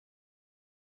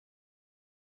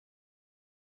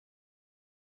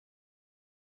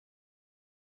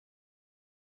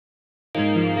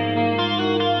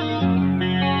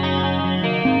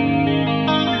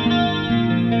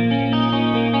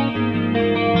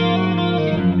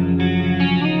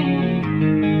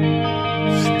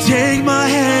Take my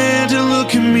hand and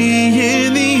look at me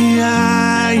in the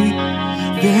eye.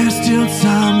 There's still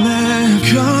time left.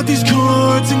 Cut these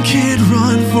cords and can't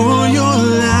run for your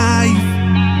life.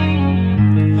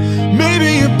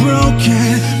 Maybe you're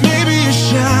broken, maybe you're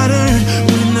shattered,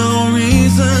 with no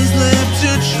reasons left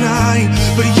to try.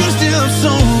 But you still have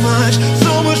so much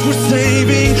for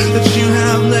saving that you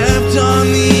have left on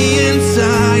the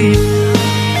inside.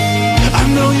 I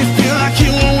know you feel like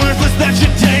you were worthless, that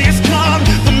your day has come.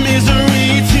 The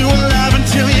misery too alive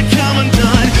until you come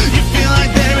undone. You feel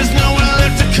like there is nowhere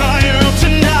left to call your own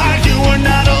tonight. You are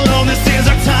not alone, this is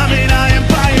our time and I am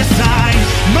by your side.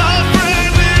 My friend,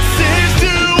 this is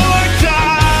do or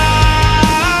die.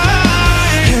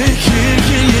 Hey kid,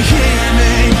 can you hear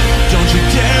me? Don't you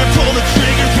dare pull the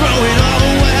trigger, throw it all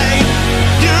away.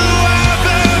 You have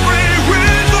every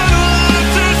reason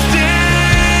left to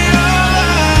stay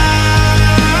alive.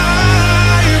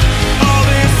 All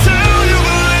this hell you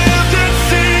lived and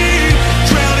seen,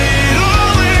 drown it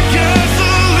all in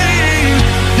gasoline.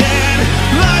 Then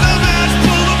light a match,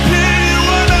 pull a pin, you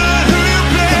are not who you've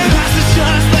been. The past is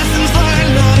just lessons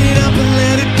learned, light it up and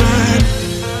let it burn.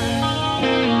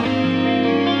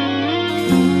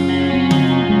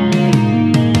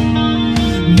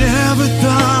 Never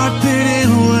thought that it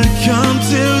would come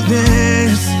to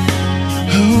this.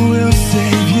 Who will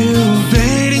save you?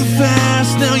 Fading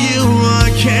fast, now you are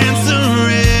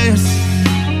cancerous.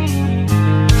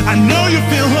 I know you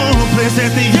feel hopeless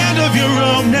at the end of your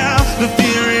rope now. The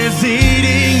fear is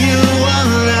eating you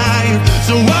alive.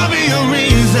 So I'll be your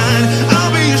reason,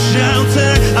 I'll be your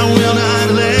shelter. I will not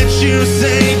let you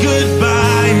say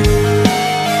goodbye.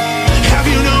 Have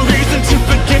you no reason to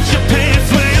forget your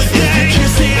past ways? If you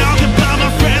kiss it all goodbye,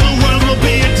 my friend, the world will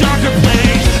be a darker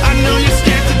place. I know you're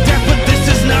scared to death, but this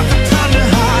is not the time to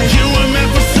hide. You were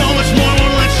meant for so much more,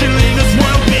 won't let you leave this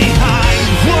world behind.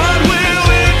 What will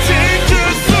it take to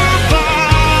survive?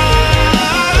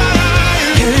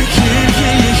 Hey kid,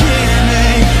 can you hear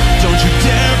me? Don't you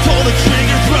dare pull the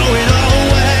trigger, throw it all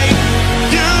away.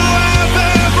 You have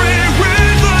every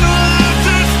reason left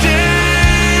to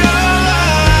stay alive.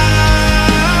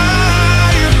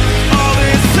 All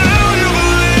this hell you've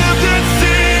lived and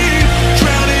seen,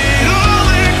 drown it all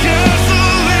in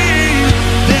gasoline.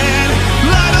 Then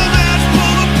light a match,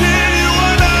 pull a pin, you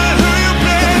are not who you've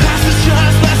been. The past is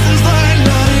just lessons learned,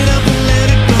 light it up and let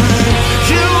it burn.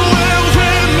 You will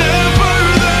remember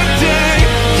the day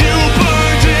you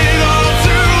burned it all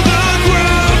to the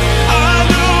ground. I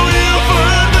know you've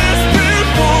heard this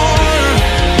before,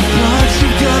 but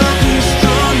you've gotta be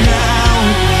strong now.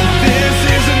 This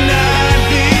is not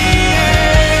the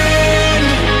end.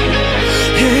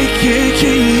 Hey kid,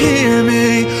 can you hear me?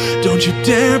 Don't you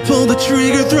dare pull the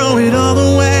trigger, throw it all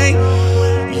away.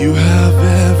 You have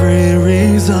every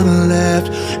reason left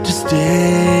to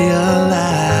stay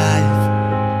alive.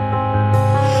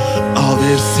 All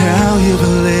this hell you've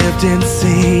lived and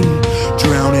seen,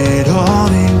 drown it all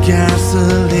in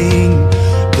gasoline.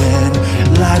 Then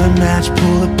light a match,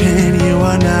 pull a pin, you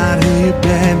are not